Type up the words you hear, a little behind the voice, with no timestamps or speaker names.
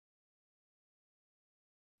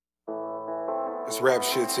This rap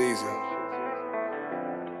shit's easy.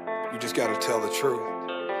 You just gotta tell the truth.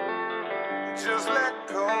 Just let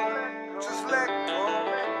go, just let go.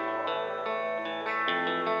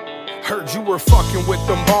 Heard you were fucking with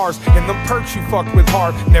them bars and them perks you fucked with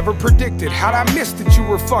hard. Never predicted, how'd I miss that you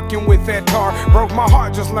were fucking with that tar? Broke my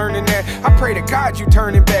heart just learning that. I pray to God you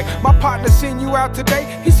turning back. My partner seen you out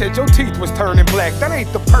today, he said your teeth was turning black. That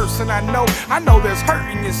ain't the person I know there's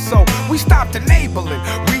hurt in your soul. We stopped enabling,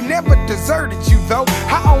 we never deserted you though.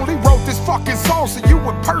 I only wrote this fucking song so you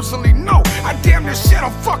would personally know. I damn near shed a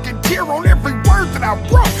fucking tear on every word that I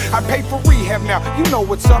wrote. I pay for rehab now, you know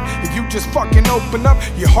what's up. If you just fucking open up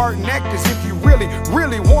your heart and act as if you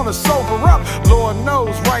really wanna sober up. Lord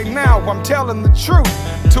knows right now I'm telling the truth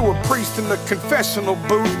to a priest in the confessional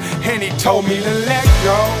booth, and he told me to let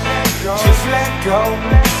go, just let go.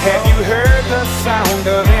 Have you heard the sound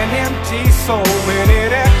of an empty soul when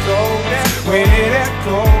it echoes, when it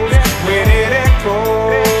echoes, when it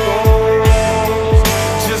echoes?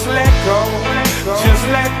 Just let go, just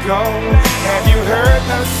let go. Have you heard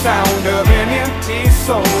the sound of an empty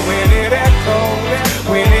soul when it echoes,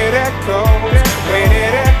 when it echoes, when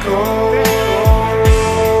it echoes?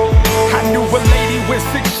 I knew a lady with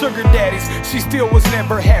 6 sugar daddies, she still was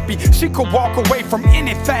never happy. She could walk away from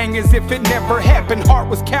anything as if it never happened. Heart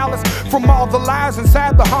was callous from all the lies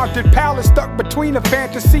inside the haunted palace, stuck between a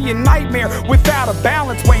fantasy and nightmare without a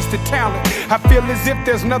balance, wasted talent. I feel as if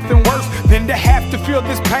there's nothing worse than to have to feel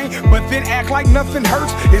this pain but then act like nothing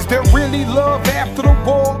hurts. Is there really love after the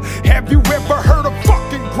war? Have you ever heard a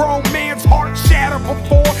fucking grown man's heart shatter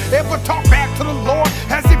before? Ever talk back to the Lord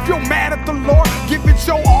as if you're mad at the Lord? Give it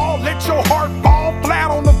your all, let your heart fall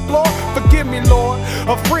flat on the floor. Forgive me, Lord,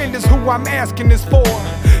 a friend is who I'm asking this for.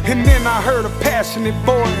 And then I heard a passionate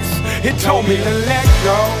voice, it told me to let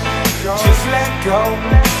go, just let go.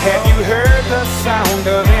 Have you heard the sound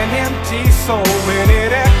of an empty soul when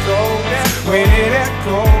it echoes, when it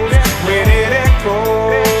echoes, when it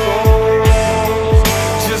echoes?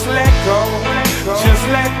 Just let go, just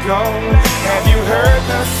let go. Have you heard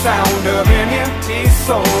the sound of an empty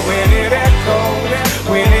soul when it echoes,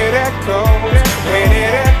 when it echoes, when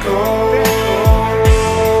it echoes?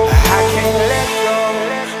 I can't let go,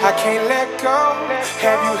 I can't let go.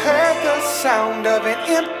 Have you heard the sound of an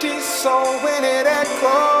empty soul when it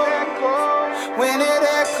echoes, when it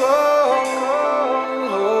echoes?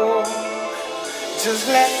 Just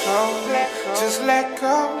let go, just let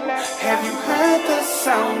go. Have you heard the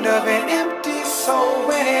sound of an empty soul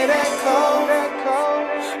when it echoes,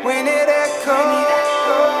 when it echoes?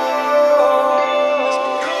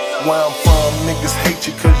 Where I'm from, niggas hate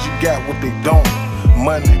you cause you got what they don't.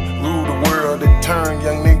 Money, rule the world, they turn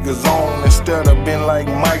young niggas on. Instead of being like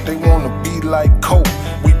Mike, they wanna be like Coke.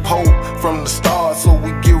 We pope from the start, so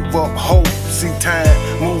we give up hope. See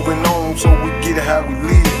time moving on, so we get it how we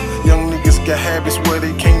live. Young niggas got habits where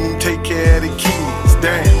they can't even take care of their kids.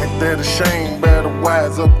 Damn, ain't that a shame? Better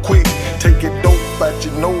wise up quick.